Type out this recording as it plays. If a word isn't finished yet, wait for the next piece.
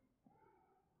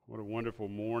What a wonderful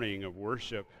morning of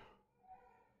worship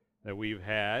that we've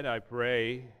had. I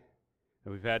pray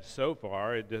that we've had so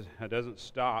far. It doesn't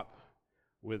stop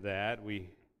with that. We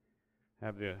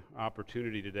have the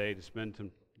opportunity today to spend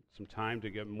some time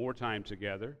together, more time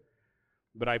together.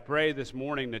 But I pray this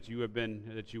morning that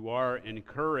you are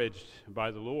encouraged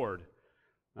by the Lord.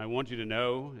 I want you to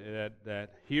know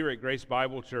that here at Grace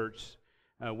Bible Church,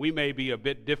 we may be a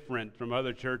bit different from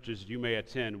other churches you may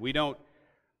attend.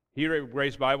 Here at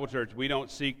Grace Bible Church, we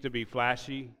don't seek to be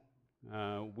flashy.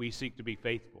 We seek to be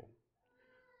faithful.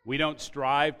 We don't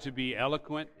strive to be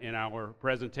eloquent in our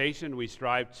presentation. We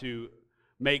strive to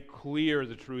make clear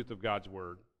the truth of God's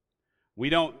Word. We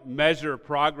don't measure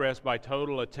progress by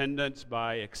total attendance,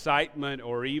 by excitement,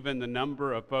 or even the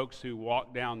number of folks who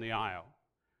walk down the aisle.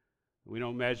 We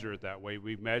don't measure it that way.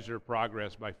 We measure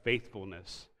progress by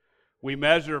faithfulness. We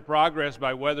measure progress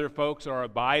by whether folks are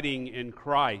abiding in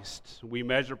Christ. We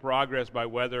measure progress by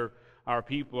whether our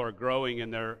people are growing in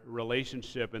their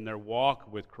relationship and their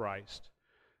walk with Christ.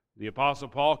 The Apostle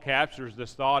Paul captures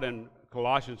this thought in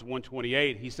Colossians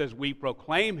 1:28. He says, "We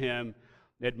proclaim him,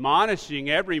 admonishing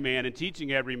every man and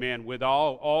teaching every man with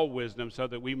all wisdom, so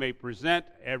that we may present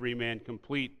every man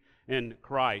complete in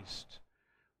Christ."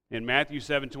 In Matthew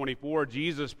 7:24,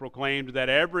 Jesus proclaimed that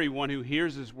everyone who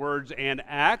hears his words and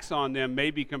acts on them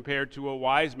may be compared to a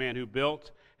wise man who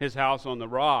built his house on the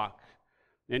rock.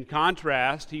 In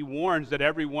contrast, he warns that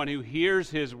everyone who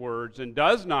hears his words and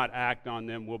does not act on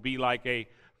them will be like a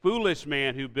foolish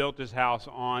man who built his house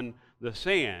on the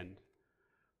sand.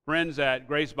 Friends, at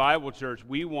Grace Bible Church,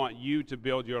 we want you to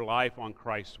build your life on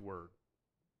Christ's Word.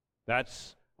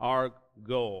 That's our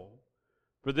goal.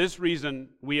 For this reason,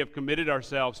 we have committed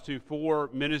ourselves to 4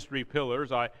 ministry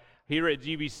pillars. Here at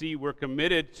GBC, we're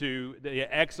committed to the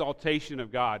exaltation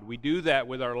of God. We do that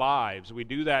with our lives. We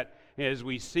do that as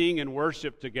we sing and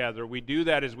worship together. We do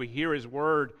that as we hear His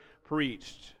Word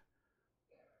preached.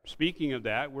 Speaking of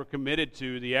that, we're committed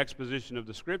to the exposition of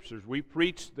the Scriptures. We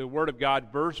preach the Word of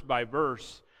God verse by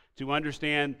verse to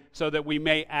understand, so that we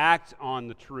may act on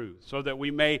the truth, so that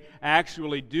we may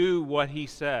actually do what He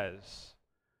says.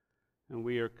 And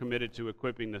we are committed to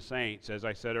equipping the saints. As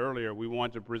I said earlier, we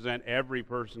want to present every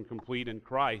person complete in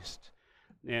Christ.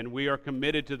 And we are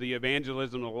committed to the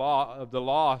evangelism of the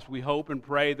lost. We hope and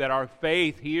pray that our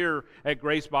faith here at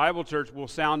Grace Bible Church will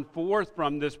sound forth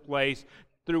from this place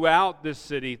throughout this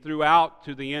city, throughout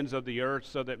to the ends of the earth,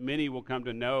 so that many will come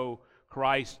to know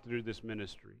Christ through this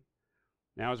ministry.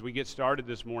 Now, as we get started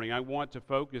this morning, I want to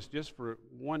focus just for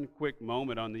one quick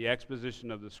moment on the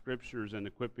exposition of the Scriptures and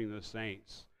equipping the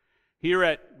saints. Here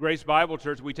at Grace Bible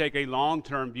Church, we take a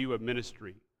long-term view of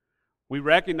ministry. We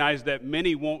recognize that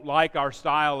many won't like our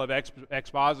style of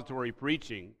expository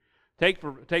preaching.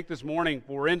 Take this morning,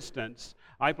 for instance.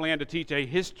 I plan to teach a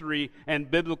history and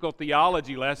biblical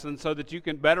theology lesson so that you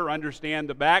can better understand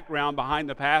the background behind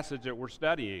the passage that we're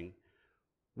studying.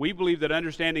 We believe that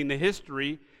understanding the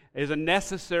history is a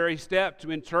necessary step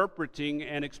to interpreting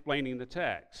and explaining the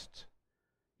text.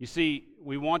 You see,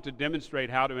 we want to demonstrate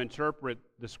how to interpret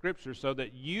the Scripture so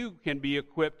that you can be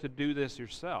equipped to do this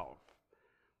yourself.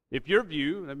 If your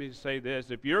view, let me say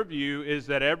this, if your view is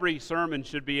that every sermon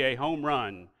should be a home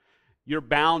run, you're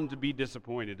bound to be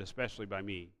disappointed, especially by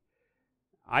me.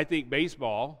 I think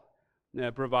baseball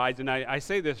provides, and I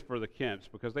say this for the Kemps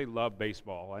because they love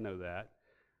baseball, I know that.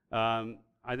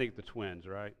 I think the Twins,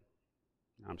 right?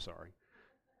 I'm sorry.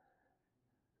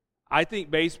 I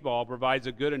think baseball provides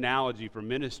a good analogy for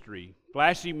ministry.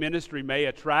 Flashy ministry may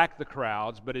attract the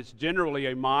crowds, but it's generally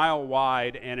a mile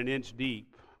wide and an inch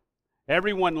deep.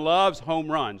 Everyone loves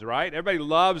home runs, right? Everybody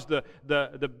loves the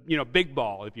big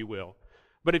ball, if you will.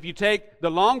 But if you take the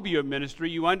long view of ministry,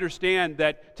 you understand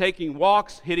that taking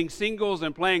walks, hitting singles,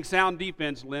 and playing sound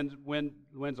defense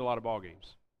wins a lot of ball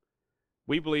games.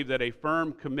 We believe that a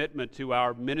firm commitment to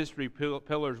our ministry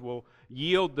pillars will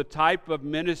yield the type of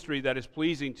ministry that is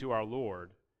pleasing to our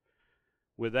Lord.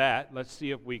 With that, let's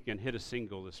see if we can hit a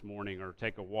single this morning or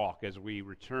take a walk as we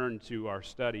return to our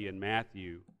study in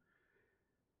Matthew.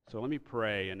 So let me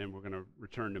pray, and then we're going to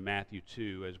return to Matthew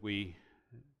 2 as we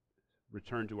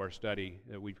return to our study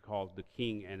that we've called The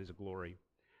King and His Glory.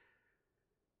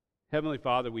 Heavenly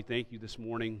Father, we thank you this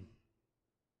morning.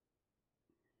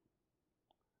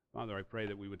 Father, I pray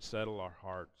that we would settle our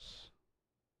hearts.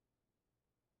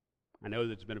 I know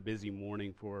that it's been a busy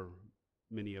morning for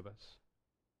many of us.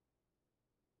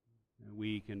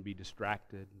 We can be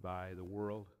distracted by the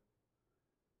world.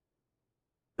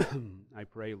 I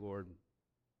pray, Lord,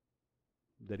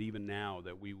 that even now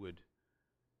that we would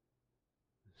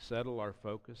settle our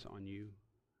focus on you.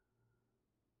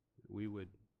 We would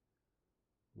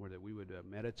Lord, that we would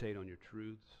meditate on your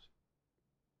truths.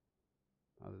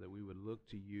 Father, that we would look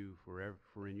to you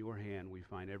for in your hand we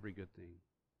find every good thing.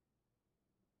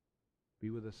 Be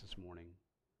with us this morning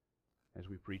as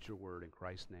we preach your word in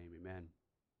Christ's name. Amen.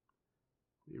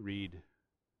 Let me read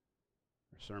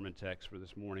our sermon text for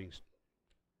this morning,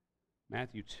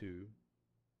 Matthew 2.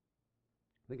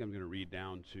 I think I'm going to read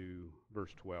down to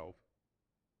verse 12.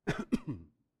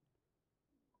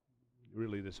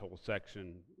 Really, this whole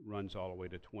section runs all the way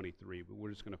to 23, but we're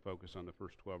just going to focus on the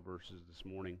first 12 verses this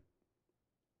morning.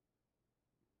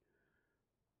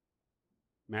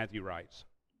 Matthew writes,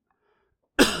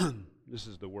 this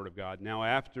is the word of God. Now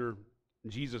after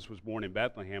Jesus was born in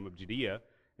Bethlehem of Judea,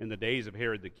 in the days of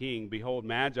Herod the king, behold,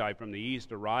 Magi from the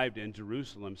east arrived in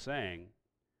Jerusalem, saying,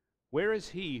 Where is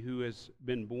he who has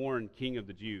been born King of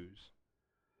the Jews?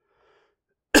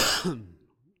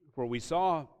 For we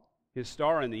saw his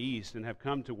star in the east and have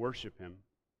come to worship him.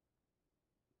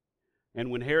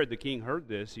 And when Herod the king heard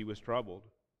this, he was troubled,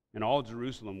 and all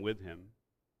Jerusalem with him.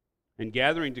 And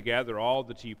gathering together all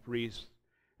the chief priests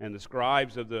and the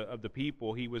scribes of the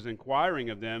people, he was inquiring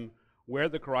of them where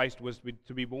the Christ was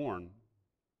to be born.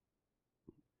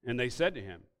 And they said to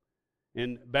him,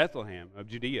 In Bethlehem of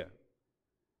Judea.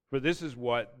 For this is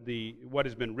what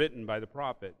has been written by the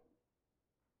prophet.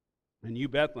 And you,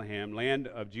 Bethlehem, land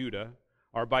of Judah,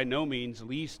 are by no means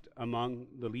least among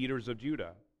the leaders of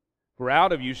Judah. For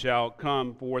out of you shall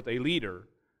come forth a leader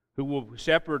who will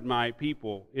shepherd my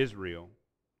people Israel.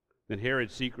 Then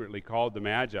Herod secretly called the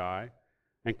Magi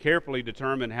and carefully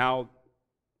determined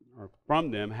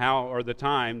from them the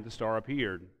time the star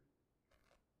appeared.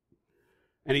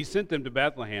 And he sent them to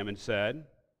Bethlehem and said,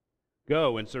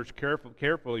 Go and search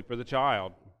carefully for the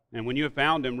child, and when you have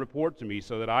found him, report to me,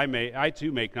 so that I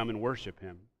too may come and worship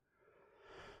him.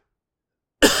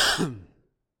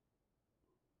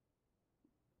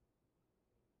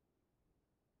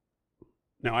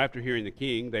 Now after hearing the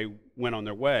king, they went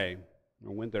their way,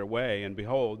 and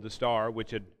behold, the star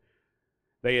which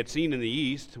they had seen in the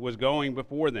east was going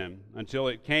before them, until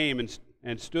it came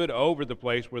and stood over the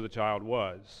place where the child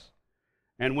was.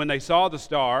 And when they saw the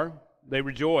star, they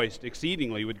rejoiced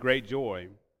exceedingly with great joy.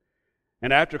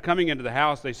 And after coming into the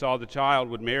house, they saw the child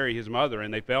with Mary his mother,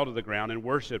 and they fell to the ground and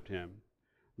worshipped him.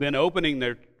 Then opening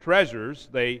their treasures,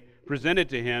 they presented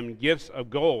to him gifts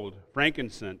of gold,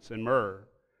 frankincense, and myrrh.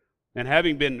 And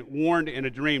having been warned in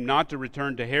a dream not to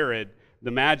return to Herod,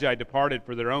 the Magi departed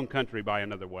for their own country by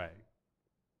another way.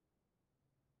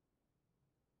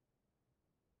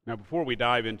 Now, before we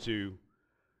dive into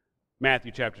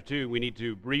Matthew chapter 2, we need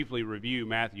to briefly review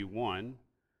Matthew 1.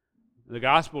 The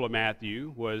Gospel of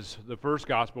Matthew was the first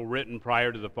gospel written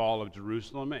prior to the fall of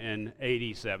Jerusalem in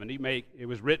AD 70. It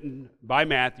was written by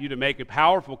Matthew to make a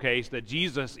powerful case that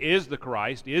Jesus is the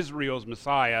Christ, Israel's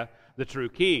Messiah, the true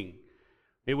King.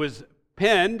 It was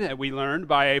penned, we learned,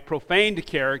 by a profaned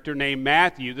character named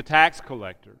Matthew, the tax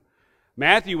collector.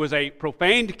 Matthew was a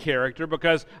profaned character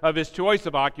because of his choice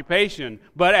of occupation,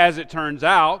 but as it turns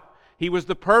out, he was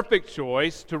the perfect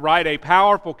choice to write a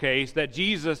powerful case that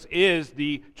Jesus is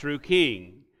the true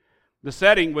King. The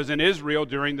setting was in Israel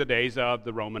during the days of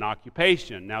the Roman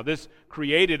occupation. Now, this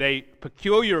created a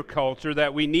peculiar culture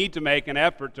that we need to make an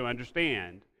effort to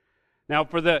understand. Now,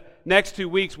 for the next 2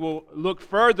 weeks, we'll look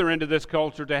further into this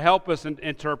culture to help us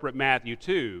interpret Matthew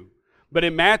 2. But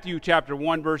in Matthew chapter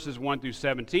 1, verses 1 through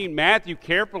 17, Matthew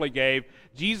carefully gave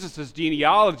Jesus'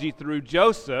 genealogy through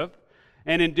Joseph,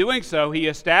 and in doing so, he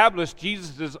established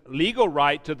Jesus' legal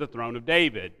right to the throne of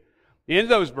David. In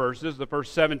those verses, the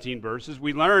first 17 verses,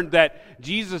 we learned that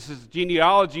Jesus'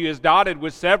 genealogy is dotted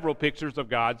with several pictures of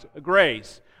God's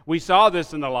grace. We saw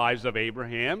this in the lives of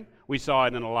Abraham. We saw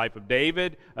it in the life of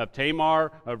David, of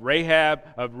Tamar, of Rahab,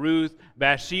 of Ruth,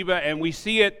 Bathsheba, and we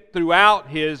see it throughout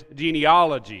his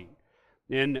genealogy.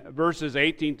 In verses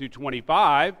 18 through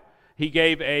 25, he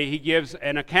gives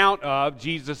an account of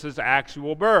Jesus'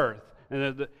 actual birth.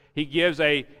 And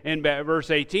in verse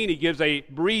 18, he gives a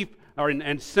brief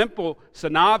and simple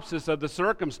synopsis of the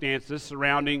circumstances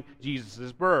surrounding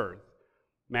Jesus' birth.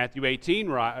 Matthew 18,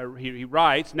 he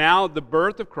writes, Now the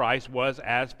birth of Christ was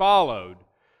as follows.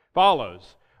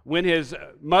 When his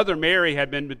mother Mary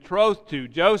had been betrothed to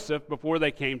Joseph, before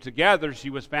they came together, she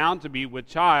was found to be with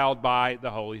child by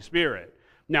the Holy Spirit.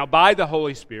 Now, by the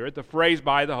Holy Spirit, the phrase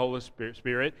by the Holy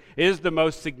Spirit is the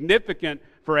most significant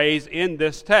phrase in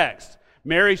this text.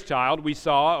 Mary's child, we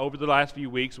saw over the last few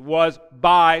weeks, was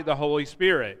by the Holy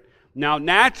Spirit. Now,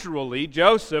 naturally,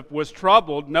 Joseph was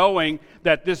troubled knowing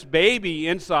that this baby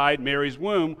inside Mary's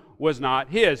womb was not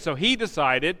his. So he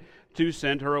decided to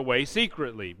send her away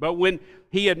secretly. But when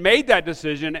he had made that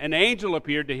decision, an angel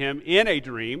appeared to him in a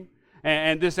dream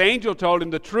And this angel told him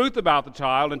the truth about the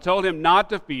child and told him not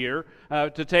to fear,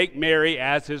 to take Mary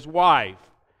as his wife.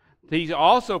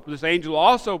 This angel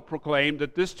also proclaimed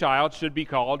that this child should be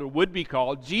called, or would be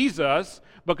called, Jesus,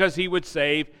 because he would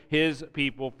save his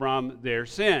people from their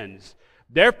sins.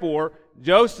 Therefore,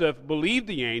 Joseph believed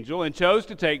the angel and chose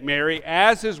to take Mary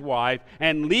as his wife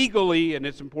and legally, and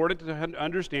it's important to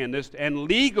understand this, and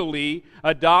legally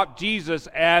adopt Jesus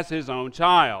as his own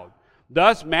child.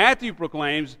 Thus, Matthew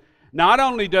proclaims, not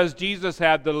only does Jesus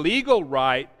have the legal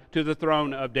right to the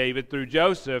throne of David through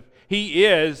Joseph, he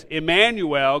is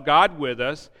Emmanuel, God with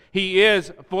us. He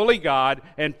is fully God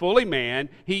and fully man.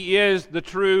 He is the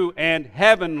true and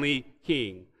heavenly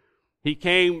King. He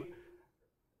came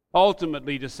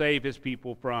ultimately to save his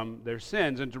people from their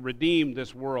sins and to redeem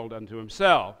this world unto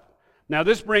himself. Now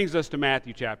this brings us to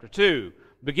Matthew chapter 2.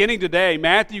 Beginning today,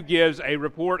 Matthew gives a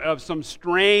report of some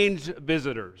strange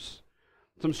visitors.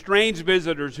 Some strange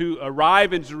visitors who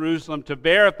arrive in Jerusalem to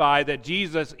verify that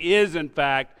Jesus is in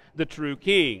fact the true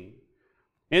King.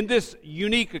 In this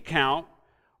unique account,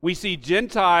 we see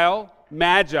Gentile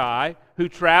magi who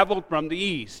traveled from the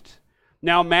east.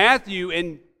 Now Matthew,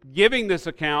 in giving this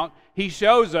account, he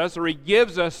shows us, or he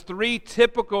gives us, three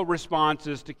typical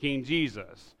responses to King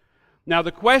Jesus. Now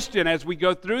the question, as we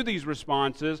go through these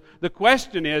responses, the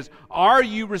question is, are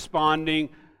you responding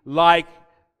like,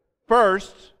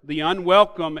 first, the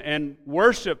unwelcome and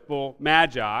worshipful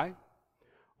magi,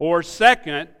 or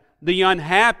second, the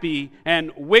unhappy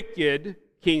and wicked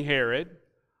King Herod,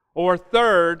 or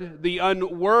third, the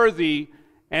unworthy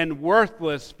and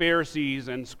worthless Pharisees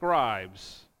and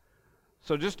scribes?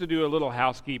 So just to do a little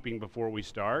housekeeping before we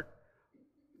start,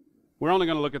 we're only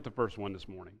going to look at the first one this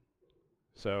morning.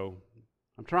 So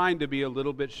I'm trying to be a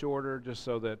little bit shorter just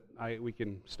so that we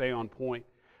can stay on point.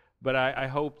 But I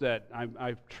hope that,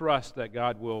 I trust that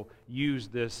God will use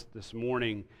this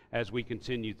morning as we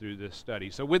continue through this study.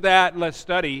 So with that, let's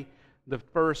study the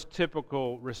first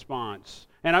typical response.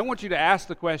 And I want you to ask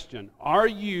the question, are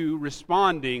you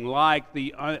responding like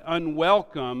the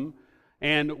unwelcome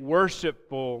and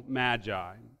worshipful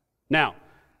magi? Now,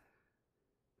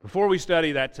 before we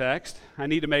study that text, I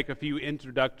need to make a few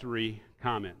introductory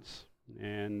comments.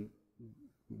 And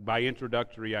by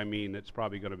introductory, I mean it's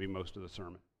probably going to be most of the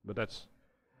sermon. But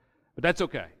that's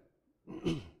okay,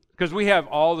 because we have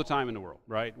all the time in the world,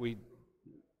 right? We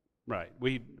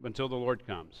until the Lord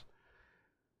comes.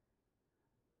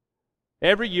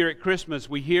 Every year at Christmas,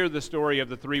 we hear the story of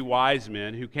the three wise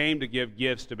men who came to give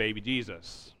gifts to baby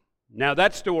Jesus. Now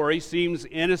that story seems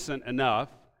innocent enough.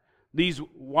 These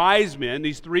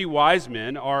three wise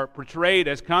men, are portrayed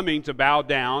as coming to bow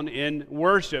down in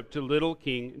worship to little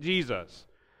King Jesus.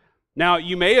 Now,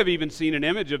 you may have even seen an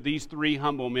image of these three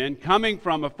humble men coming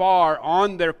from afar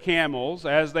on their camels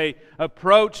as they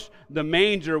approach the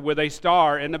manger with a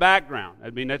star in the background.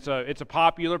 I mean, it's a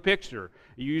popular picture.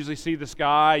 You usually see the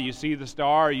sky, you see the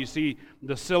star, you see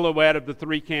the silhouette of the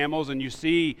three camels, and you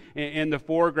see in the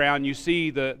foreground, you see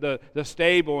the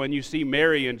stable, and you see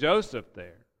Mary and Joseph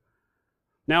there.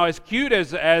 Now, as cute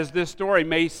as this story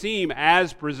may seem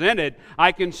as presented,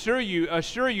 I can assure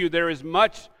you there is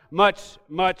much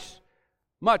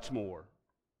more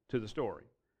to the story.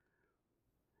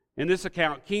 In this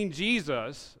account, King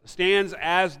Jesus stands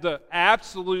as the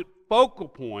absolute focal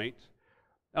point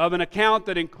of an account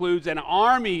that includes an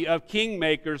army of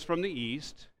kingmakers from the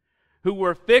east who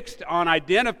were fixed on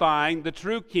identifying the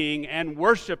true king and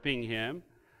worshiping him.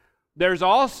 There's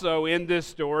also in this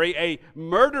story a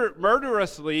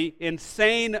murderously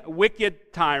insane,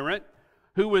 wicked tyrant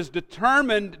who was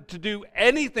determined to do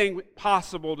anything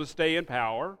possible to stay in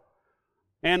power.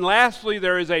 And lastly,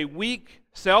 there is a weak,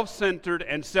 self-centered,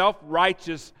 and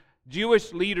self-righteous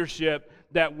Jewish leadership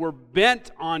that were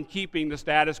bent on keeping the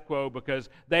status quo because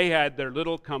they had their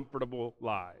little comfortable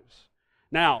lives.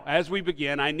 Now, as we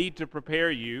begin, I need to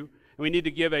prepare you, and we need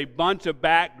to give a bunch of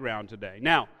background today.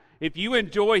 Now, if you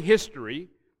enjoy history,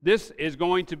 this is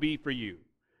going to be for you.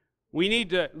 We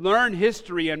need to learn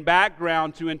history and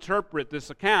background to interpret this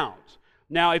account.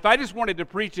 Now, if I just wanted to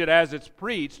preach it as it's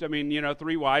preached, I mean,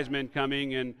 three wise men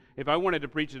coming, and if I wanted to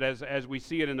preach it as we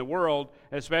see it in the world,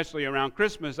 especially around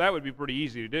Christmas, that would be pretty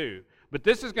easy to do. But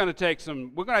this is going to take we're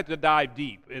going to have to dive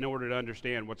deep in order to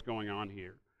understand what's going on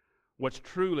here, what's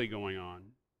truly going on.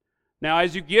 Now,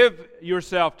 as you give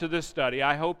yourself to this study,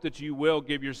 I hope that you will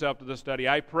give yourself to this study.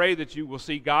 I pray that you will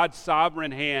see God's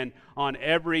sovereign hand on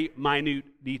every minute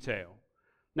detail.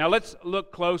 Now, let's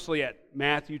look closely at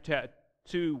Matthew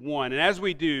 2:1. And as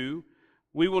we do,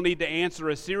 we will need to answer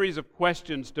a series of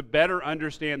questions to better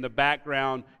understand the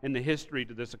background and the history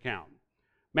to this account.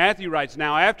 Matthew writes,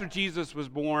 "Now after Jesus was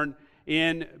born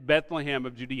in Bethlehem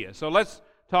of Judea. So let's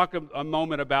talk a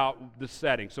moment about the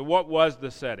setting. So what was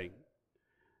the setting?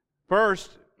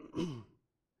 First,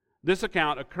 this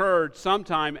account occurred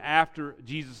sometime after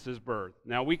Jesus' birth.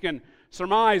 Now we can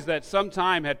surmise that some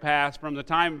time had passed from the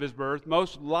time of his birth.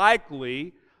 Most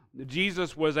likely,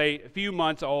 Jesus was a few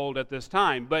months old at this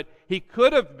time, but he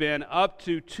could have been up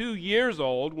to 2 years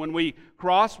old when we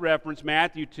cross-reference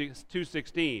Matthew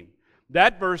 2:16.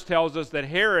 That verse tells us that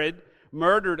Herod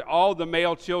murdered all the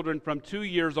male children from 2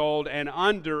 years old and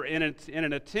under in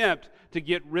an attempt to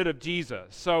get rid of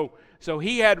Jesus. So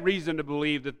he had reason to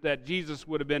believe that Jesus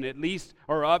would have been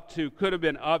could have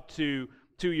been up to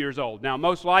 2 years old. Now,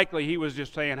 most likely he was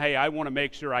just saying, hey, I want to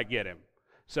make sure I get him.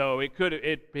 So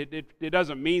it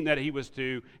doesn't mean that he was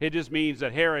 2. It just means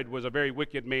that Herod was a very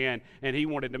wicked man, and he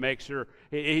wanted to make sure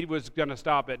he was going to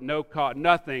stop at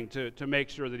nothing to make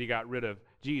sure that he got rid of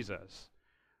Jesus.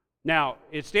 Now,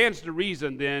 it stands to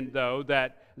reason then, though,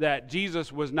 that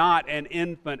Jesus was not an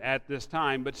infant at this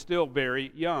time, but still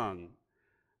very young.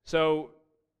 So,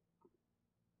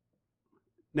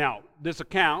 now, this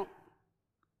account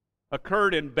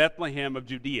occurred in Bethlehem of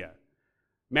Judea.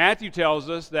 Matthew tells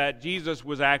us that Jesus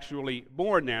was actually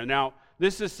born there. Now,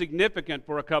 this is significant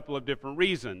for a couple of different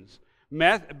reasons.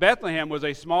 Bethlehem was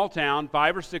a small town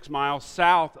 5 or 6 miles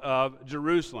south of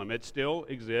Jerusalem. It still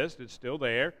exists. It's still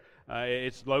there.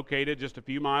 It's located just a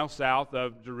few miles south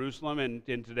of Jerusalem, and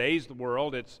in today's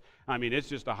world, it's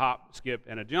just a hop, skip,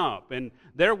 and a jump. In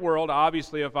their world,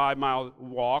 obviously, a 5-mile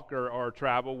walk or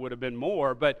travel would have been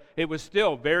more, but it was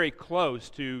still very close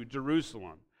to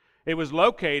Jerusalem. It was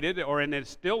located, and it's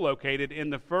still located, in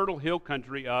the fertile hill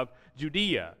country of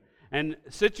Judea, and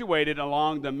situated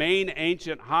along the main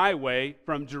ancient highway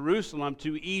from Jerusalem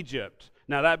to Egypt.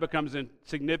 Now that becomes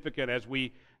significant as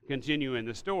we continue in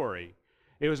the story.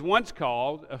 It was once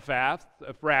called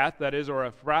Ephrath, that is,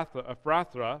 or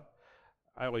Ephrathah.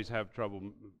 I always have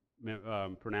trouble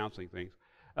pronouncing things.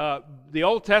 The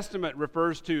Old Testament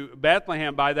refers to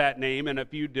Bethlehem by that name in a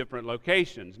few different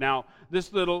locations. Now,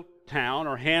 this little town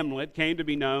or hamlet came to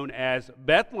be known as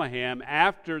Bethlehem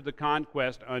after the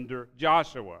conquest under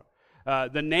Joshua.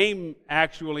 The name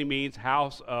actually means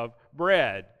house of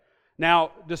bread.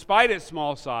 Now, despite its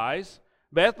small size,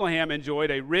 Bethlehem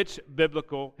enjoyed a rich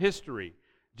biblical history.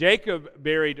 Jacob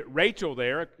buried Rachel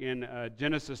there in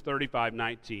Genesis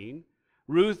 35:19.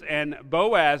 Ruth and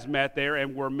Boaz met there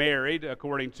and were married,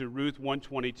 according to Ruth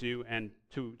 1:22 and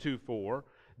 2:4.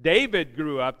 David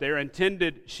grew up there and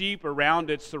tended sheep around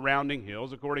its surrounding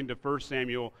hills, according to 1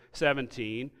 Samuel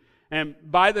 17. And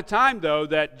by the time, though,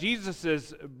 that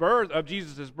Jesus' birth,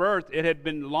 it had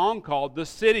been long called the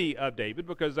city of David,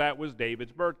 because that was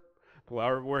David's birth,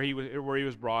 where he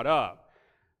was brought up.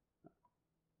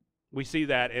 We see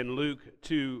that in Luke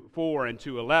 2:4 and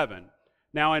 2:11.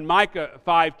 Now in Micah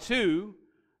 5:2,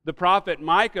 the prophet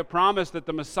Micah promised that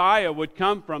the Messiah would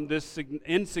come from this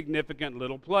insignificant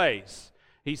little place.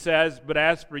 He says, "But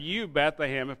as for you,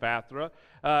 Bethlehem Ephrathah,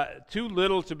 too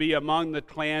little to be among the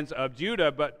clans of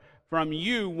Judah, but from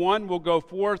you one will go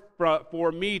forth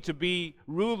for me to be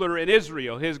ruler in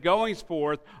Israel. His goings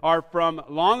forth are from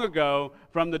long ago,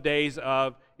 from the days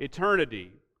of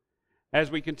eternity." As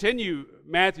we continue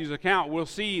Matthew's account, we'll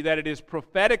see that it is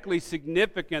prophetically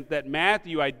significant that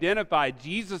Matthew identified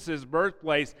Jesus'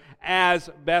 birthplace as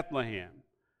Bethlehem.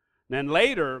 And then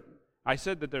later, I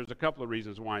said that there's a couple of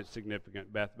reasons why it's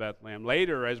significant, Bethlehem.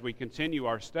 Later, as we continue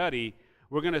our study,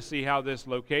 we're going to see how this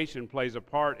location plays a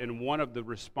part in one of the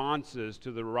responses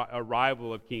to the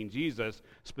arrival of King Jesus,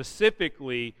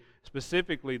 specifically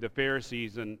the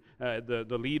Pharisees and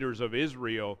the leaders of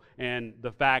Israel, and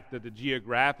the fact that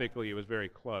geographically it was very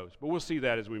close. But we'll see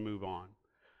that as we move on.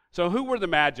 So who were the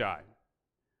Magi?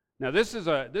 Now this is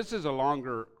a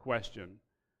longer question.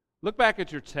 Look back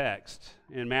at your text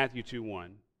in Matthew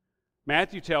 2:1.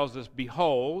 Matthew tells us,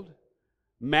 "Behold,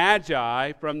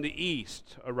 Magi from the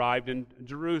east arrived in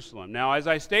Jerusalem." Now, as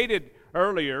I stated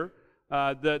earlier,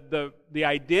 the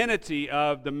identity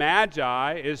of the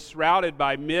Magi is shrouded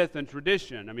by myth and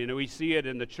tradition. I mean, we see it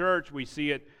in the church, we see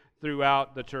it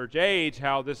throughout the church age,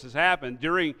 how this has happened.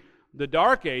 During the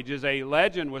Dark Ages, a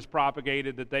legend was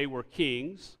propagated that they were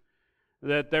kings,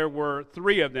 that there were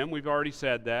 3 of them, we've already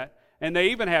said that, and they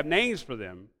even have names for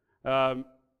them.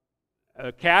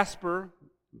 Casper,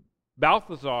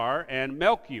 Balthazar, and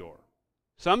Melchior.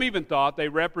 Some even thought they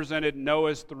represented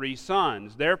Noah's 3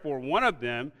 sons. Therefore, one of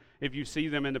them, if you see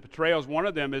them in the portrayals, one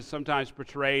of them is sometimes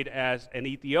portrayed as an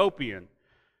Ethiopian.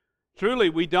 Truly,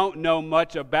 we don't know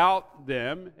much about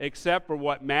them except for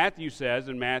what Matthew says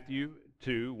in Matthew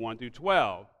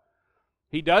 2:1-12.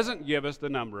 He doesn't give us the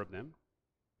number of them.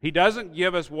 He doesn't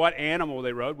give us what animal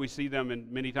they rode. We see them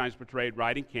many times portrayed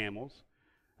riding camels.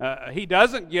 He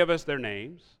doesn't give us their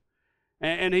names.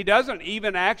 And he doesn't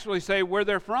even actually say where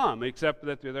they're from, except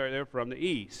that they're from the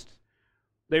east.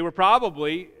 They were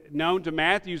probably known to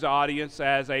Matthew's audience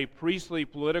as a priestly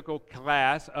political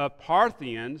class of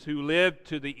Parthians who lived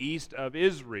to the east of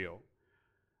Israel.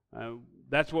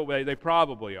 That's what they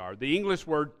probably are. The English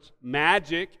words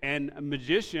magic and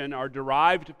magician are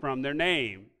derived from their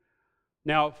name.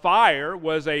 Now, fire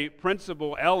was a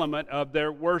principal element of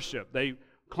their worship. They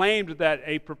claimed that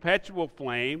a perpetual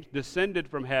flame descended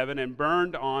from heaven and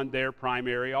burned on their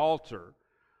primary altar.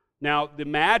 Now, the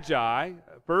Magi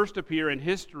first appear in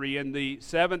history in the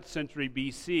 7th century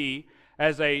BC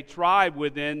as a tribe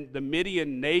within the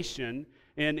Median nation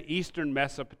in eastern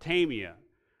Mesopotamia.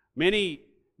 Many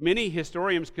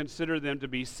historians consider them to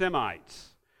be Semites.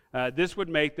 This would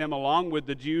make them, along with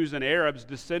the Jews and Arabs,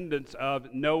 descendants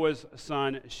of Noah's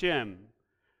son Shem.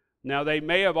 Now, they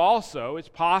may have also, it's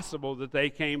possible that they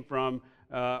came from,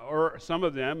 or some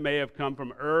of them may have come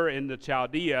from Ur in the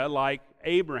Chaldea, like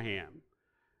Abraham.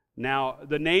 Now,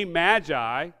 the name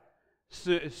Magi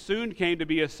soon came to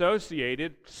be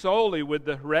associated solely with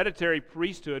the hereditary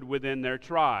priesthood within their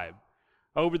tribe.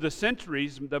 Over the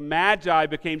centuries, the Magi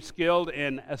became skilled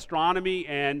in astronomy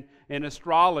and in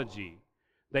astrology.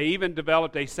 They even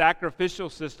developed a sacrificial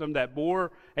system that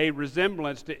bore a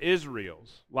resemblance to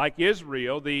Israel's. Like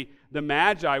Israel, the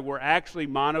Magi were actually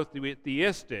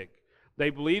monotheistic. They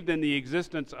believed in the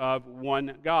existence of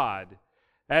one God.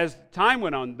 As time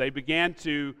went on, they began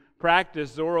to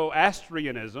practice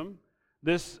Zoroastrianism.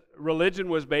 This religion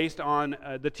was based on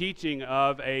the teaching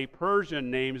of a Persian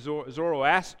named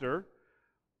Zoroaster.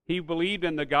 He believed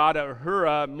in the god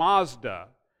Ahura Mazda.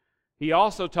 He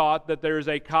also taught that there is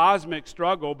a cosmic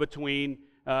struggle between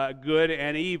good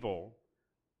and evil.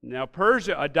 Now,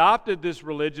 Persia adopted this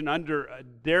religion under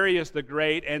Darius the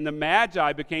Great, and the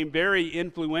Magi became very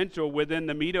influential within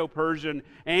the Medo-Persian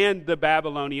and the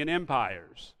Babylonian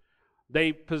empires.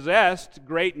 They possessed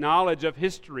great knowledge of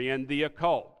history and the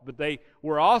occult, but they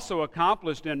were also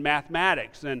accomplished in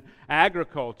mathematics and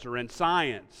agriculture and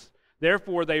science.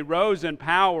 Therefore, they rose in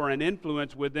power and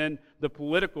influence within the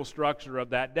political structure of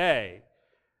that day.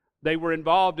 They were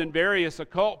involved in various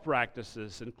occult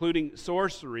practices, including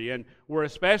sorcery, and were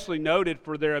especially noted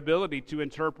for their ability to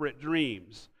interpret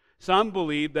dreams. Some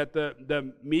believe that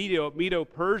the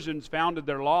Medo-Persians founded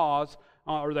their law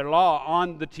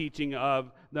on the teaching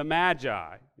of the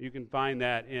Magi. You can find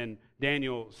that in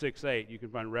Daniel 6:8. You can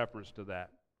find reference to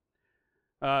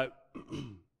that.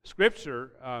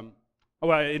 Scripture.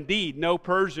 Well, indeed, no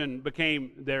Persian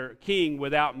became their king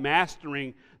without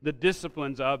mastering the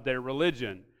disciplines of their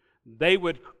religion. They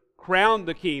would crown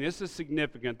the king. This is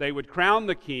significant. They would crown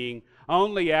the king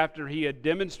only after he had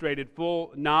demonstrated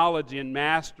full knowledge and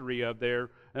mastery of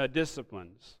their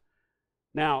disciplines.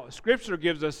 Now, Scripture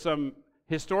gives us some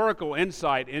historical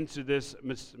insight into this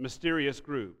mysterious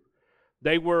group.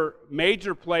 They were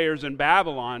major players in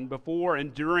Babylon before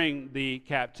and during the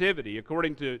captivity.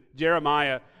 According to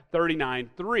Jeremiah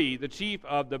 39:3, the chief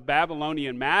of the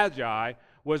Babylonian Magi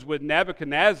was with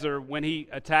Nebuchadnezzar when he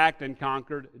attacked and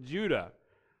conquered Judah.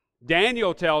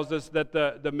 Daniel tells us that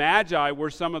the Magi were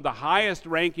some of the highest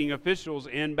ranking officials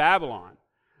in Babylon.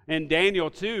 In Daniel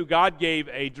 2, God gave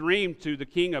a dream to the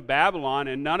king of Babylon,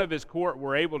 and none of his court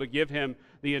were able to give him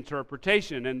the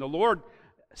interpretation. And the Lord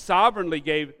sovereignly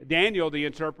gave Daniel the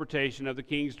interpretation of the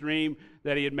king's dream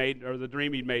that he had made, or the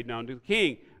dream he'd made known to the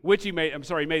king,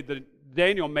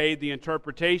 Daniel made the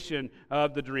interpretation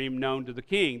of the dream known to the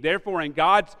king. Therefore, in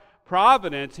God's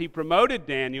providence, he promoted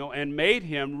Daniel and made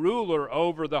him ruler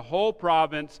over the whole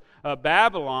province of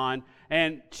Babylon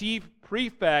and chief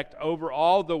prefect over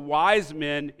all the wise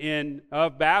men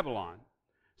of Babylon.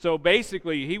 So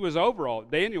basically,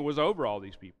 Daniel was over all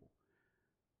these people.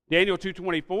 Daniel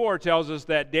 2:24 tells us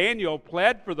that Daniel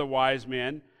pled for the wise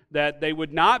men that they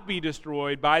would not be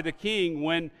destroyed by the king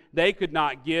when they could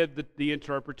not give the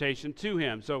interpretation to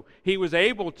him. So he was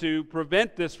able to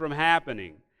prevent this from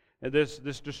happening, this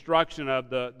destruction of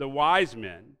the wise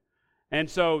men. And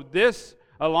so this,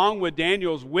 along with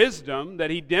Daniel's wisdom that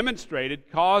he demonstrated,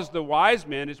 caused the wise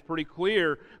men, it's pretty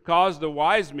clear, caused the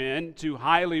wise men to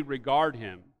highly regard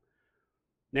him.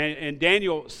 In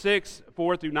Daniel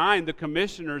 6:4-9, the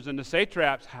commissioners and the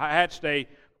satraps hatched a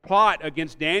plot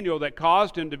against Daniel that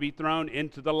caused him to be thrown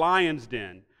into the lion's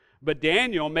den. But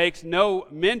Daniel makes no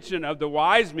mention of the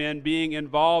wise men being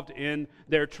involved in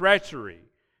their treachery.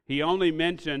 He only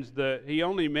mentions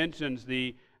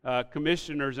the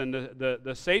commissioners and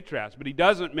the satraps, but he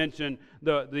doesn't mention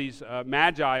these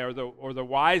magi or the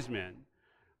wise men.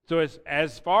 So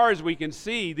as far as we can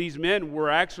see, these men were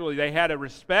actually, they had a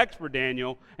respect for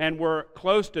Daniel and were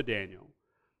close to Daniel.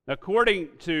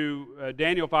 According to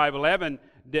Daniel 5:11,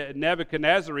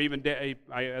 Nebuchadnezzar,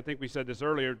 I think we said this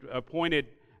earlier, appointed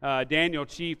Daniel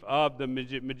chief of the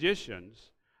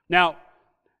magicians. Now,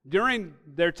 during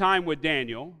their time with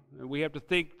Daniel, we have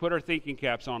to put our thinking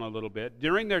caps on a little bit.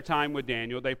 During their time with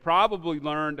Daniel, they probably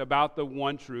learned about the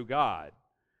one true God.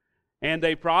 And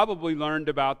they probably learned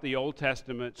about the Old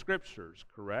Testament scriptures,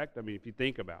 correct? I mean, if you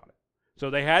think about it. So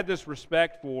they had this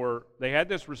respect for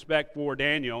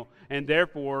Daniel, and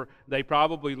therefore they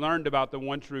probably learned about the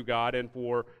one true God, and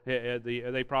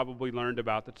they probably learned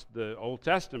about the Old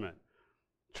Testament.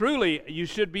 Truly, you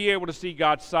should be able to see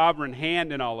God's sovereign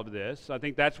hand in all of this. I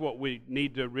think that's what we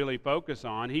need to really focus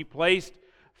on. He placed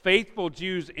faithful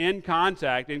Jews in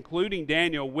contact, including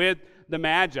Daniel, with the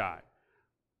Magi.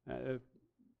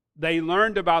 They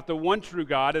learned about the one true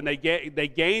God, and they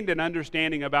gained an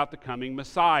understanding about the coming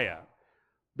Messiah.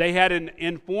 They had an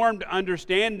informed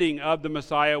understanding of the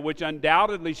Messiah, which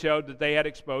undoubtedly showed that they had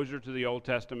exposure to the Old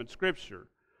Testament Scripture.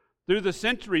 Through the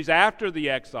centuries after the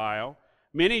exile,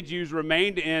 many Jews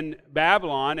remained in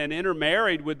Babylon and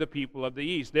intermarried with the people of the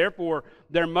East. Therefore,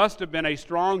 there must have been a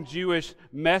strong Jewish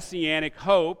messianic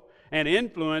hope and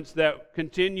influence that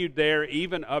continued there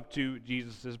even up to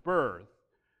Jesus' birth.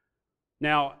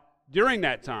 Now, during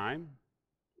that time,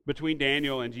 between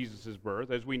Daniel and Jesus' birth,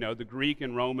 as we know, the Greek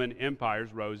and Roman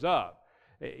empires rose up.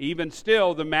 Even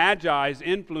still, the Magi's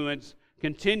influence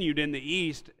continued in the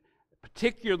East,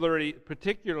 particularly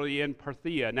in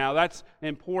Parthia. Now, that's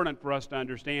important for us to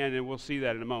understand, and we'll see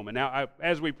that in a moment. Now,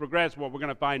 as we progress, what we're going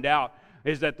to find out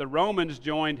is that the Romans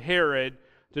joined Herod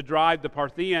to drive the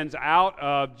Parthians out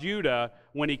of Judah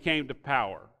when he came to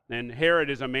power. And Herod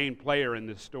is a main player in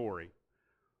this story.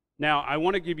 Now, I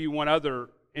want to give you one other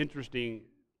interesting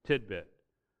tidbit.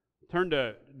 Turn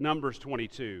to Numbers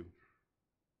 22.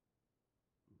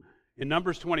 In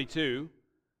Numbers 22,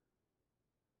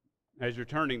 as you're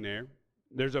turning there,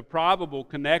 there's a probable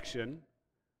connection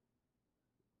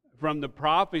from the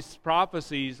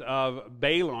prophecies of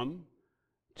Balaam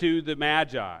to the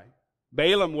Magi.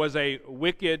 Balaam was a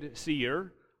wicked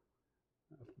seer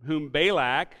whom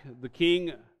Balak, the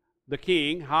king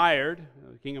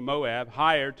of Moab,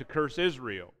 hired to curse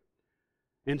Israel.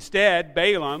 Instead,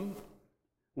 Balaam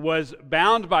was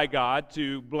bound by God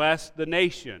to bless the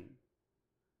nation.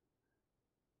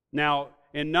 Now,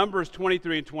 in Numbers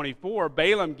 23 and 24,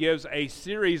 Balaam gives a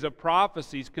series of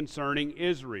prophecies concerning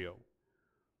Israel.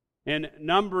 In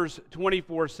Numbers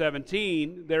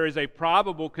 24:17, there is a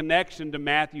probable connection to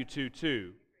Matthew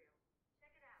 2:2.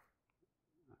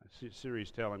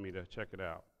 Siri's telling me to check it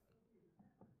out.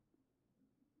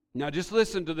 Now, just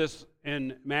listen to this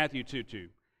in Matthew 2:2.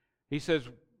 He says,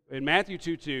 in Matthew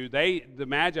 2:2, the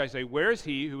Magi say, "Where is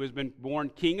he who has been born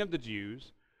King of the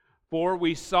Jews? For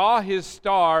we saw his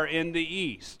star in the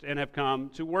east and have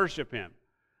come to worship him."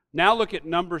 Now look at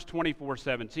Numbers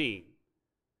 24:17.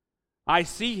 "I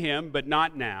see him, but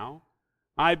not now.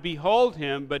 I behold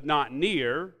him, but not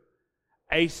near.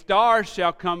 A star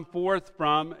shall come forth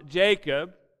from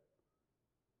Jacob.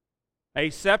 A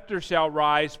scepter shall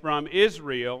rise from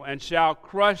Israel and shall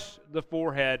crush the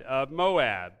forehead of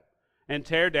Moab and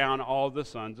tear down all the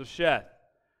sons of Sheth."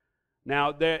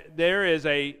 Now, there is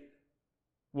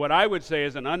what I would say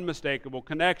is an unmistakable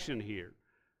connection here.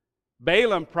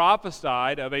 Balaam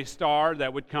prophesied of a star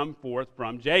that would come forth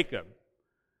from Jacob.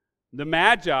 The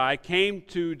Magi came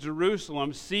to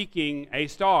Jerusalem seeking a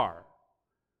star.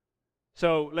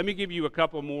 So let me give you a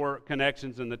couple more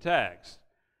connections in the text.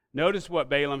 Notice what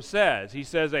Balaam says. He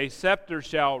says, "A scepter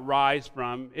shall rise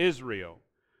from Israel."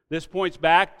 This points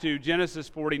back to Genesis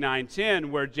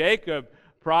 49:10, where Jacob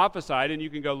prophesied, and you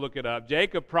can go look it up.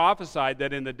 Jacob prophesied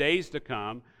that in the days to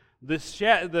come, the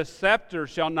scepter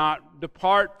shall not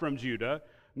depart from Judah,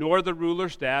 nor the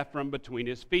ruler's staff from between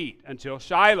his feet, until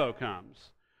Shiloh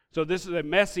comes. So this is a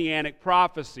messianic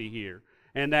prophecy here.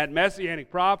 And that messianic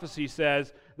prophecy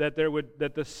says that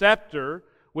the scepter,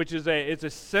 which is it's a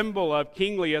symbol of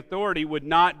kingly authority, would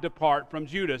not depart from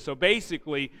Judah. So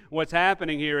basically, what's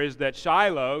happening here is that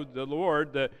Shiloh, the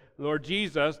Lord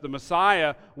Jesus, the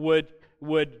Messiah, would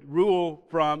rule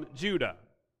from Judah.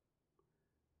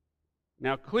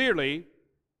 Now, clearly,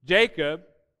 Jacob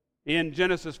in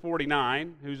Genesis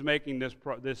 49, who's making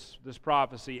this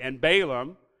prophecy, and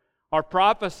Balaam are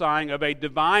prophesying of a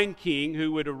divine king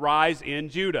who would arise in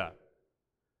Judah.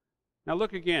 Now,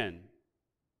 look again.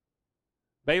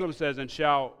 Balaam says, "and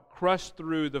shall crush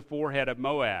through the forehead of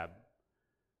Moab."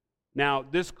 Now,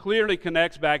 this clearly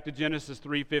connects back to Genesis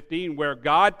 3:15, where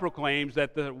God proclaims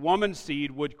that the woman's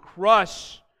seed would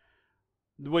crush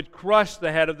would crush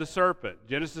the head of the serpent.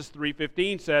 Genesis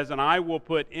 3:15 says, "And I will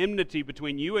put enmity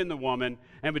between you and the woman,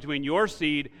 and between your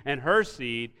seed and her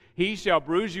seed. He shall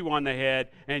bruise you on the head,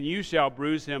 and you shall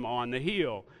bruise him on the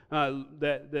heel."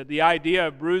 The idea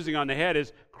of bruising on the head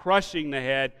is crushing the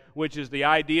head, which is the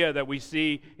idea that we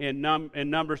see in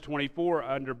Numbers 24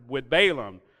 with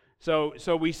Balaam.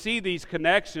 So we see these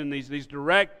connections, these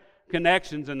direct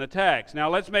connections in the text. Now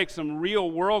let's make some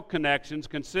real-world connections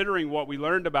considering what we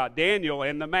learned about Daniel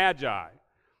and the Magi.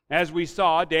 As we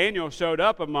saw, Daniel showed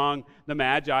up among the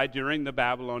Magi during the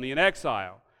Babylonian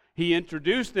exile. He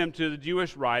introduced them to the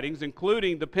Jewish writings,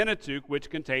 including the Pentateuch, which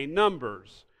contained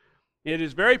Numbers. It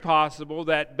is very possible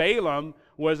that Balaam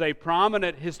was a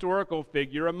prominent historical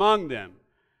figure among them.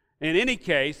 In any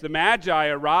case, the Magi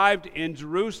arrived in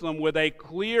Jerusalem with a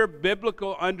clear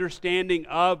biblical understanding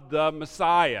of the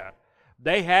Messiah.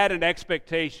 They had an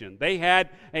expectation. They had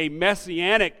a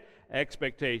messianic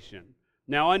expectation.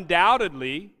 Now,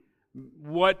 undoubtedly,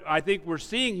 what I think we're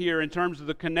seeing here in terms of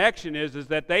the connection is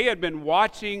that they had been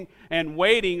watching and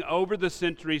waiting over the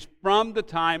centuries from the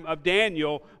time of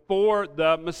Daniel for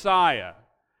the Messiah.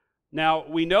 Now,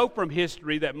 we know from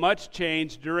history that much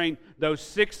changed during those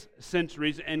 6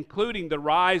 centuries, including the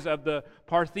rise of the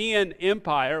Parthian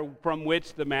Empire from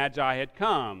which the Magi had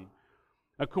come.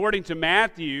 According to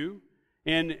Matthew,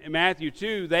 in Matthew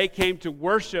 2, they came to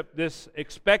worship this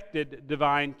expected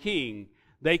divine king.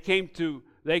 They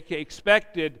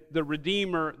expected the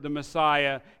Redeemer, the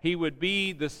Messiah. He would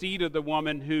be the seed of the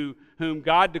woman whom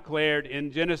God declared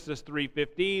in Genesis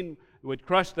 3:15 would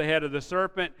crush the head of the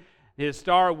serpent. His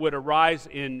star would arise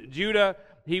in Judah.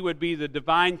 He would be the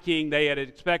divine king they had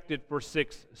expected for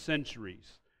 6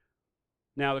 centuries.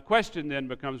 Now the question then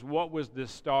becomes, what was this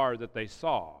star that they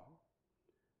saw?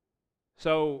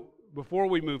 So before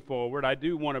we move forward, I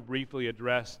do want to briefly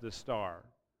address the star.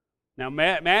 Now,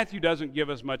 Matthew doesn't give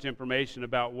us much information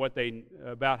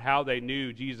about how they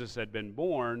knew Jesus had been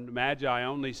born. The Magi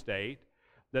only state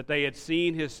that they had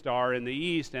seen his star in the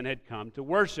east and had come to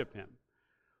worship him.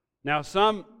 Now,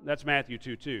 that's Matthew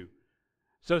 2:2.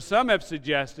 So some have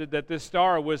suggested that this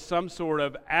star was some sort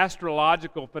of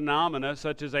astrological phenomena,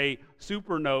 such as a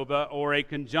supernova or a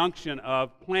conjunction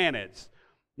of planets.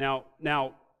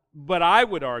 But I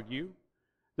would argue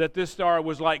that this star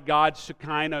was like God's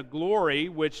Shekinah glory,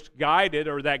 which guided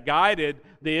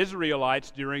the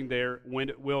Israelites during their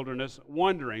wilderness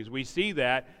wanderings. We see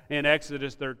that in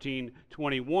Exodus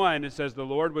 13:21. It says, "The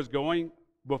Lord was going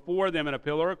before them in a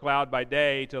pillar of cloud by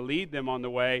day to lead them on the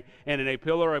way, and in a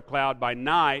pillar of cloud by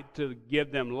night to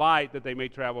give them light that they may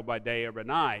travel by day or by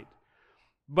night."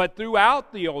 But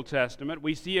throughout the Old Testament,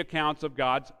 we see accounts of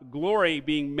God's glory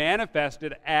being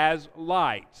manifested as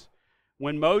light.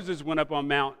 When Moses went up on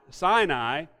Mount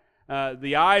Sinai, to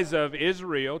the eyes of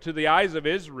Israel,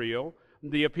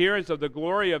 the appearance of the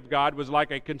glory of God was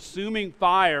like a consuming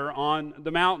fire on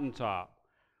the mountaintop.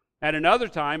 At another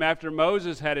time, after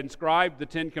Moses had inscribed the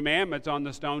 10 Commandments on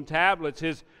the stone tablets,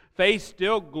 his face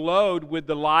still glowed with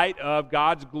the light of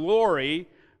God's glory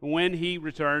when he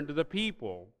returned to the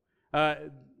people.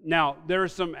 Now, there are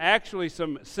some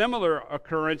similar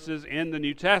occurrences in the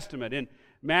New Testament. In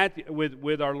Matthew,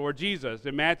 with our Lord Jesus.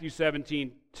 In Matthew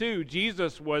 17:2,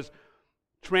 Jesus was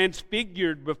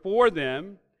transfigured before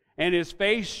them, and his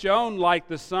face shone like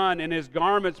the sun, and his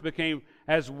garments became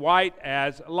as white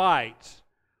as light.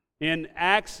 In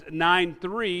Acts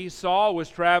 9:3, Saul was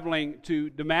traveling to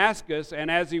Damascus,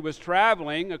 and as he was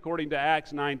traveling, according to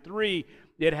Acts 9:3,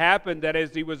 it happened that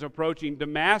as he was approaching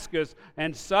Damascus,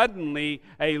 and suddenly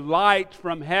a light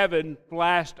from heaven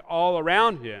flashed all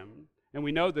around him. And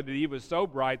we know that he was so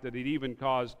bright that it even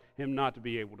caused him not to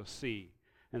be able to see.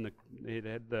 And it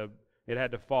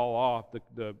had to fall off.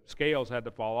 The scales had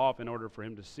to fall off in order for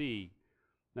him to see.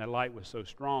 That light was so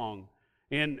strong.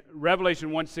 In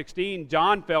Revelation 1:16,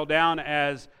 John fell down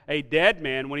as a dead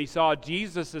man when he saw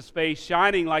Jesus' face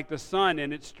shining like the sun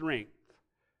in its strength.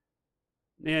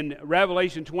 In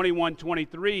Revelation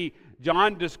 21:23,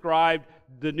 John described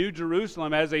the New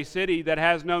Jerusalem as a city that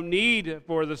has no need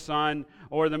for the sun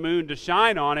or the moon to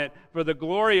shine on it, for the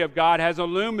glory of God has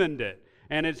illumined it,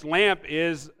 and its lamp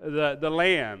is the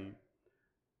Lamb.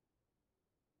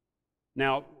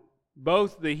 Now,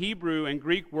 both the Hebrew and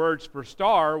Greek words for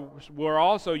star were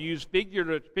also used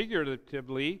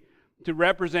figuratively to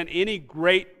represent any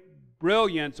great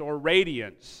brilliance or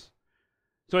radiance.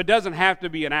 So it doesn't have to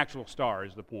be an actual star,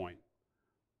 is the point.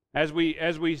 As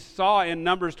we saw in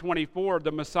Numbers 24,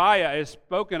 the Messiah is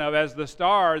spoken of as the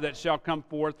star that shall come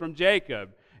forth from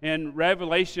Jacob. In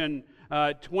Revelation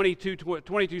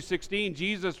 22:16,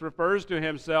 Jesus refers to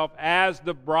himself as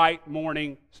the bright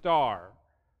morning star.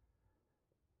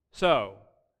 So,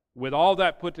 with all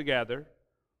that put together,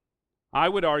 I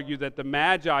would argue that the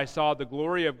Magi saw the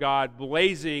glory of God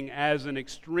blazing as an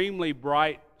extremely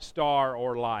bright star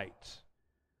or light.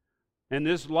 And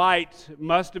this light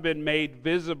must have been made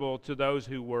visible to those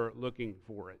who were looking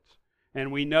for it.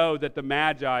 And we know that the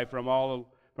Magi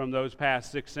from those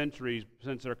past 6 centuries,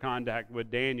 since their contact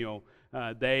with Daniel,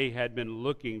 they had been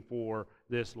looking for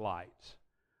this light.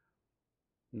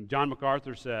 John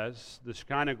MacArthur says, the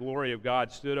Shekinah glory of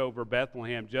God stood over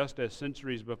Bethlehem just as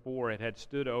centuries before it had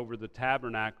stood over the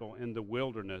tabernacle in the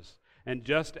wilderness. And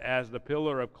just as the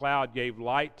pillar of cloud gave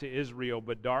light to Israel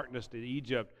but darkness to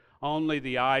Egypt, only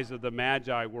the eyes of the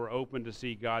Magi were open to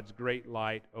see God's great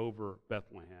light over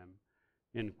Bethlehem.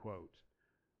 End quote.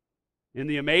 In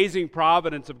the amazing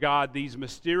providence of God, these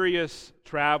mysterious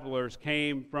travelers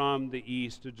came from the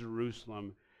east to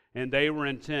Jerusalem. And they were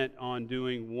intent on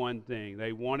doing one thing.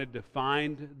 They wanted to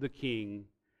find the king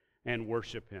and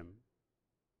worship him.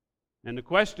 And the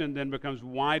question then becomes,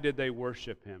 why did they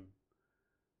worship him?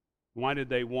 Why did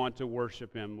they want to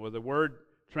worship him? Well, the word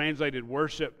translated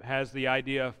worship has the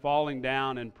idea of falling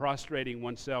down and prostrating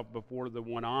oneself before the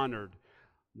one honored.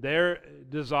 Their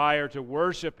desire to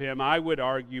worship him, I would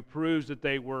argue, proves that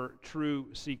they were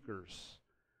true seekers.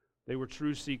 They were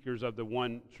true seekers of the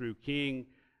one true king.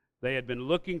 They had been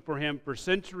looking for him for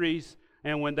centuries,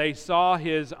 and when they saw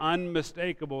his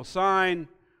unmistakable sign,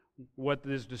 what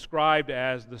is described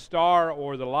as the star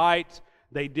or the light,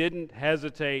 they didn't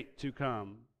hesitate to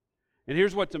come. And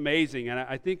here's what's amazing,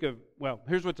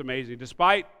 here's what's amazing.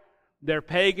 Despite their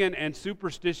pagan and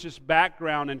superstitious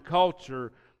background and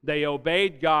culture, they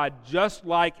obeyed God just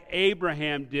like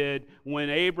Abraham did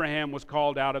when Abraham was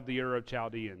called out of the Ur of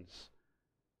Chaldeans.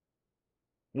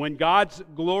 When God's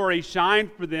glory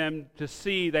shined for them to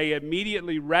see, they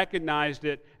immediately recognized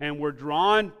it and were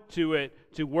drawn to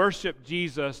it to worship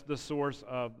Jesus, the source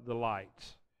of the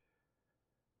light.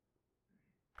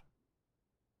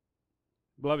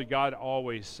 Beloved, God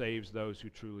always saves those who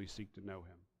truly seek to know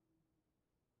him.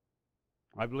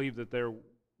 I believe that there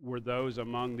were those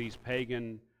among these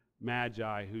pagan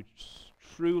magi who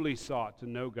truly sought to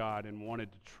know God and wanted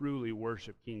to truly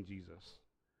worship King Jesus.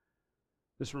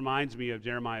 This reminds me of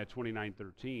Jeremiah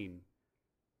 29:13.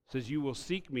 It says, "You will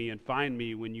seek me and find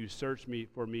me when you search me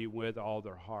for me with all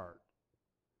their heart."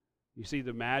 You see,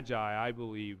 the Magi, I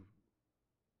believe,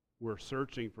 were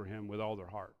searching for him with all their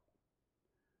heart.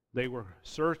 They were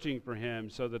searching for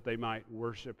him so that they might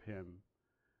worship him.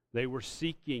 They were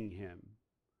seeking him.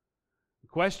 The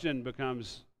question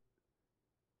becomes,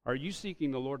 are you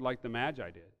seeking the Lord like the Magi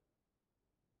did?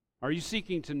 Are you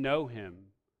seeking to know him?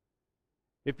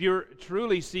 If you're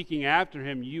truly seeking after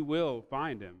him, you will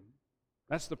find him.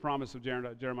 That's the promise of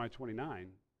Jeremiah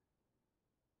 29.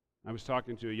 I was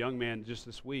talking to a young man just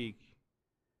this week.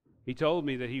 He told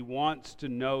me that he wants to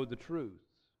know the truth.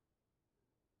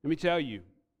 Let me tell you,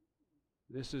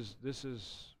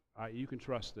 you can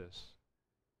trust this.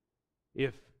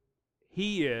 If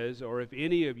he is, or if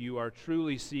any of you are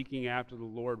truly seeking after the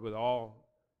Lord with all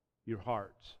your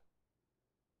heart,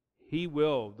 the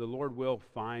Lord will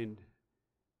find.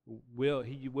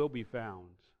 He will be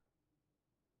found.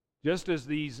 Just as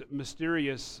these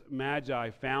mysterious magi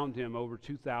found him over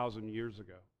 2,000 years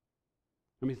ago.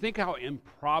 I mean, think how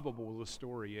improbable the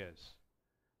story is.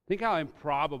 Think how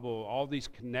improbable all these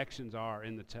connections are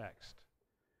in the text.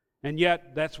 And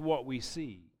yet, that's what we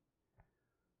see.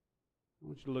 I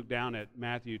want you to look down at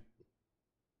Matthew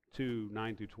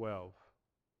 2:9-12.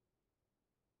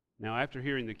 Now, after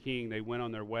hearing the king, they went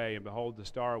on their way, and behold, the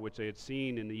star which they had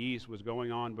seen in the east was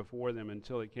going on before them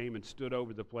until it came and stood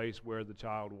over the place where the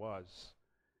child was.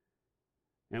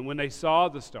 And when they saw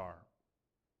the star,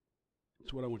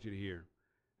 that's what I want you to hear.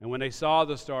 And when they saw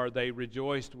the star, they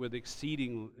rejoiced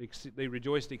exceedingly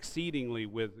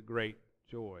with great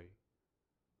joy.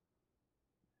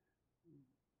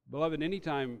 Beloved,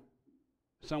 anytime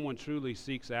someone truly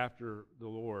seeks after the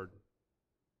Lord,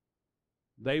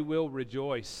 they will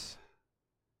rejoice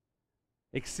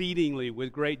exceedingly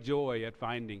with great joy at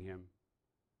finding him.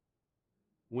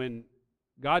 When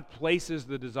God places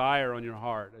the desire on your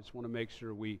heart, I just want to make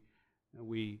sure we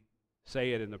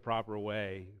say it in the proper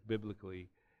way, biblically.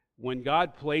 When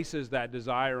God places that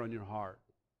desire on your heart,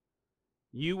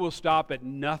 you will stop at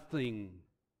nothing.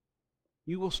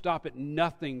 You will stop at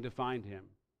nothing to find him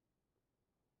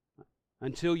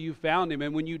until you found him.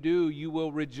 And when you do, you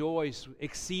will rejoice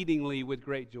exceedingly with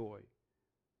great joy.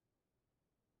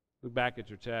 Look back at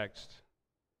your text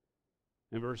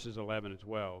in verses 11 and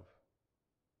 12.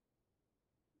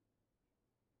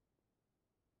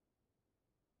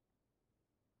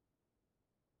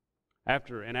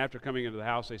 After coming into the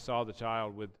house, they saw the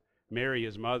child with Mary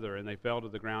his mother, and they fell to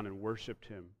the ground and worshipped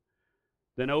him.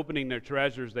 Then opening their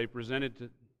treasures, they presented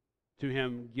to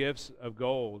him gifts of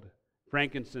gold,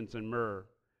 frankincense, and myrrh.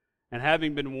 And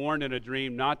having been warned in a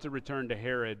dream not to return to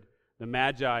Herod, the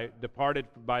Magi departed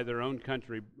by their own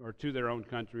country, or to their own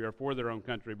country, or for their own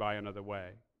country by another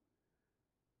way.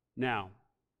 Now,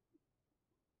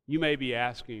 you may be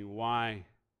asking why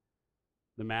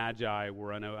the Magi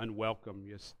were unwelcome.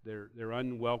 Yes, they're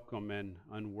unwelcome and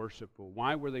unworshipful.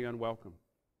 Why were they unwelcome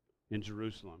in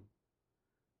Jerusalem?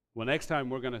 Well, next time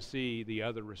we're going to see the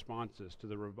other responses to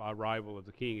the arrival of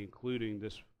the king, including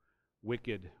this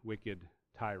wicked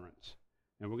tyrants.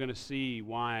 And we're going to see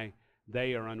why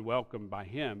they are unwelcome by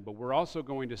him, but we're also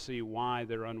going to see why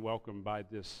they're unwelcome by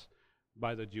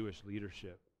the Jewish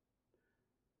leadership.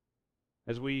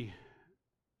 As we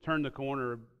turn the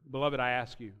corner, beloved, I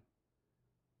ask you,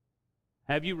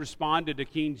 have you responded to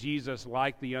King Jesus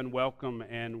like the unwelcome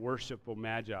and worshipful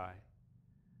Magi?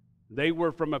 They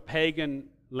were from a pagan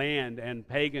land and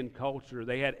pagan culture.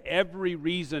 They had every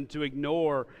reason to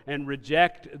ignore and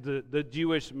reject the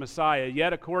Jewish Messiah.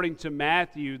 Yet, according to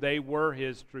Matthew, they were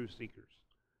his true seekers.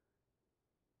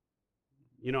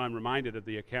 You know, I'm reminded of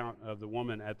the account of the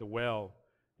woman at the well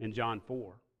in John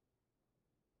 4.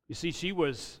 You see, she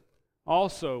was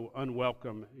also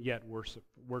unwelcome yet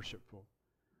worshipful.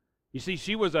 You see,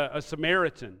 she was a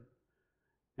Samaritan.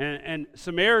 And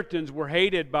Samaritans were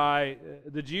hated by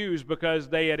the Jews because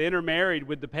they had intermarried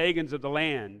with the pagans of the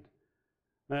land.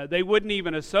 They wouldn't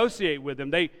even associate with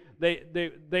them.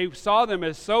 They saw them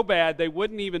as so bad they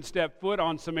wouldn't even step foot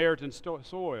on Samaritan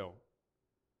soil.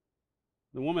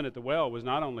 The woman at the well was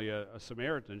not only a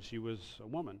Samaritan, she was a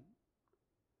woman.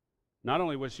 Not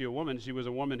only was she a woman, she was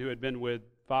a woman who had been with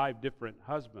 5 different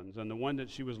husbands, and the one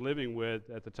that she was living with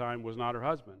at the time was not her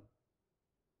husband.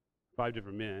 5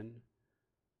 different men.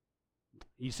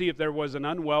 You see, if there was an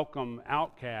unwelcome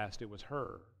outcast, it was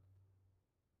her.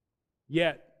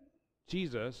 Yet,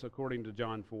 Jesus, according to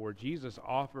John 4, Jesus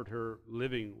offered her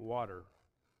living water.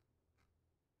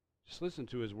 Just listen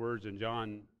to his words in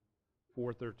John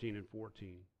 4:13 and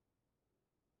 14.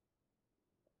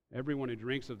 Everyone who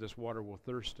drinks of this water will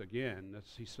thirst again.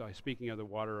 He's speaking of the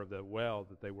water of the well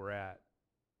that they were at.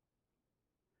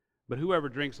 But whoever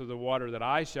drinks of the water that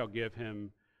I shall give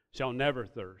him shall never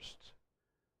thirst.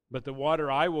 But the water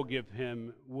I will give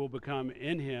him will become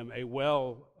in him a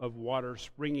well of water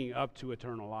springing up to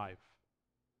eternal life.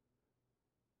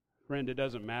 Friend, it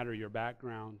doesn't matter your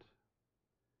background.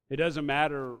 It doesn't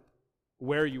matter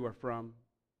where you are from.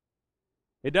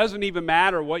 It doesn't even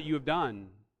matter what you have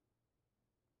done.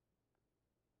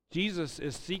 Jesus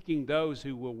is seeking those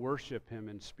who will worship him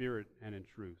in spirit and in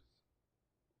truth.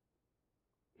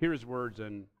 Hear his words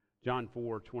in John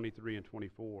 4:23 and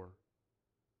 24.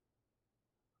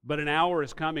 But an hour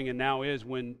is coming, and now is,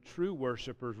 when true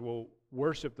worshipers will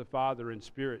worship the Father in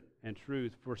spirit and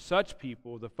truth. For such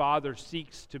people, the Father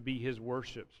seeks to be his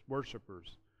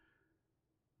worshipers.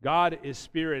 God is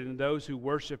spirit, and those who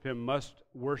worship him must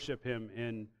worship him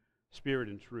in spirit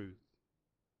and truth.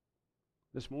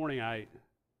 This morning, I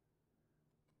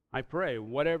pray,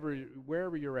 wherever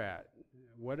you're at,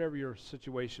 whatever your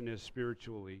situation is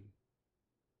spiritually,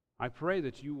 I pray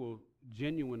that you will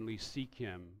genuinely seek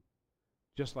him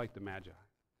just like the Magi.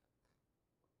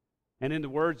 And in the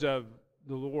words of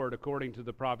the Lord, according to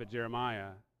the prophet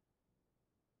Jeremiah,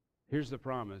 here's the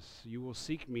promise: you will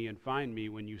seek me and find me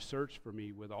when you search for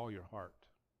me with all your heart.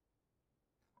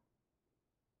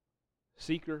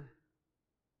 Seeker,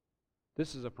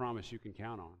 this is a promise you can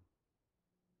count on.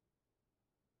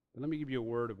 But let me give you a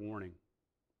word of warning.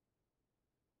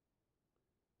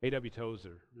 A.W.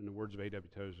 Tozer, in the words of A.W.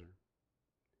 Tozer,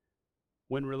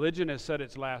 when religion has said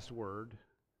its last word,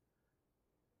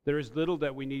 there is little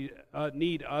that we need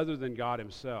other than God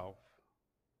himself.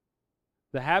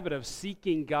 The habit of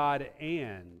seeking God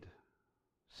and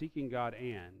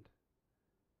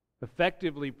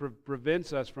effectively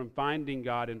prevents us from finding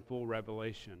God in full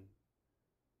revelation.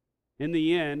 In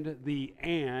the end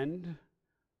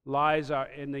lies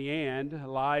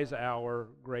our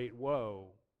great woe.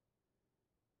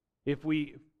 If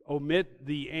we omit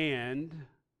the and,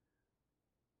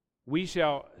 we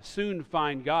shall soon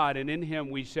find God, and in him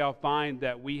we shall find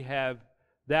that we have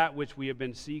that which we have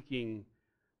been seeking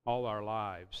all our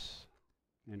lives.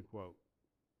 End quote.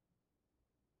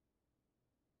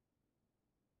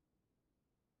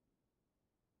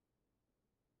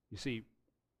 You see,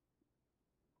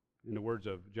 in the words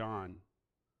of John,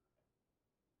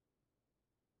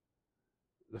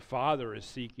 the Father is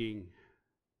seeking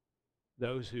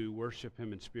those who worship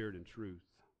him in spirit and truth.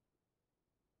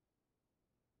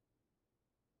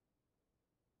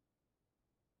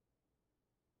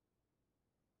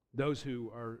 those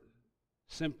who are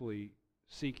simply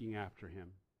seeking after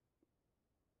Him,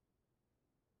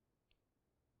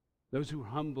 those who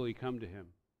humbly come to Him,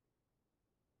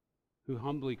 who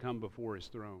humbly come before His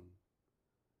throne.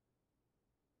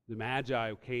 The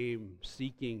Magi came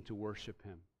seeking to worship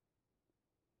Him.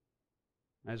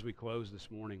 As we close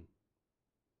this morning,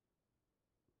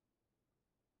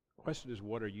 the question is,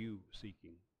 what are you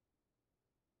seeking?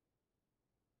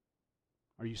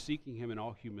 Are you seeking Him in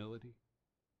all humility?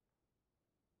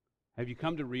 Have you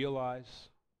come to realize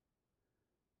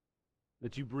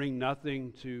that you bring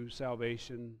nothing to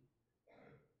salvation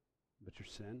but your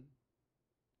sin?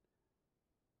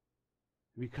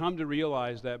 Have you come to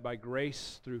realize that by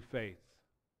grace through faith,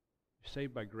 you're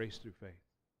saved by grace through faith?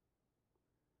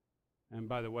 And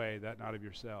by the way, that not of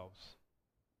yourselves.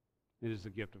 It is the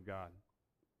gift of God,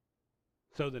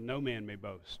 so that no man may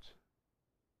boast.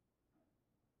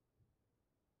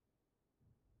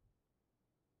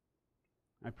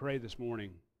 I pray this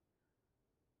morning,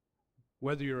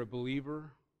 whether you're a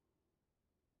believer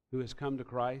who has come to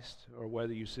Christ or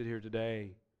whether you sit here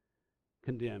today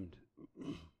condemned,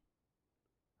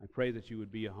 I pray that you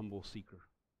would be a humble seeker.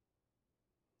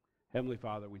 Heavenly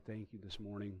Father, we thank you this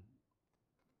morning.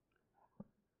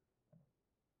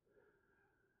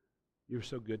 You're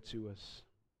so good to us.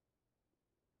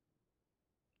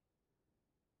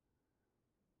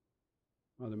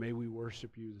 Father, may we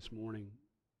worship you this morning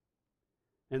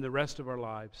and the rest of our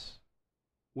lives,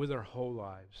 with our whole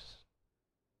lives.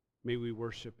 May we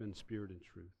worship in spirit and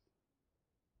truth.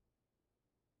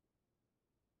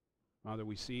 Father,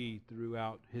 we see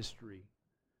throughout history,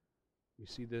 we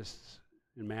see this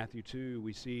in Matthew 2,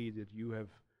 we see that you have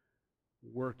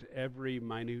worked every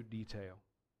minute detail.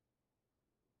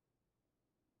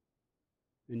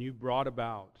 And you brought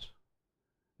about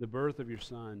the birth of your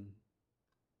Son,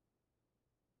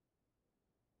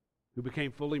 who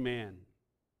became fully man,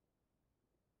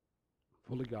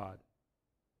 fully God,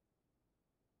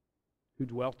 who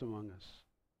dwelt among us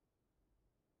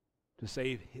to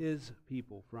save His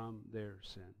people from their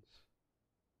sins.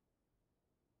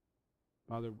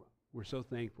 Father, we're so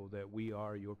thankful that we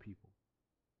are your people.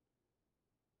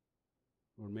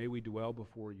 Lord, may we dwell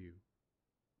before you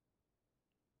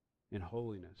in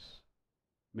holiness.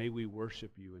 May we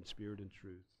worship you in spirit and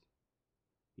truth,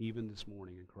 even this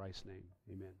morning, in Christ's name.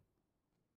 Amen.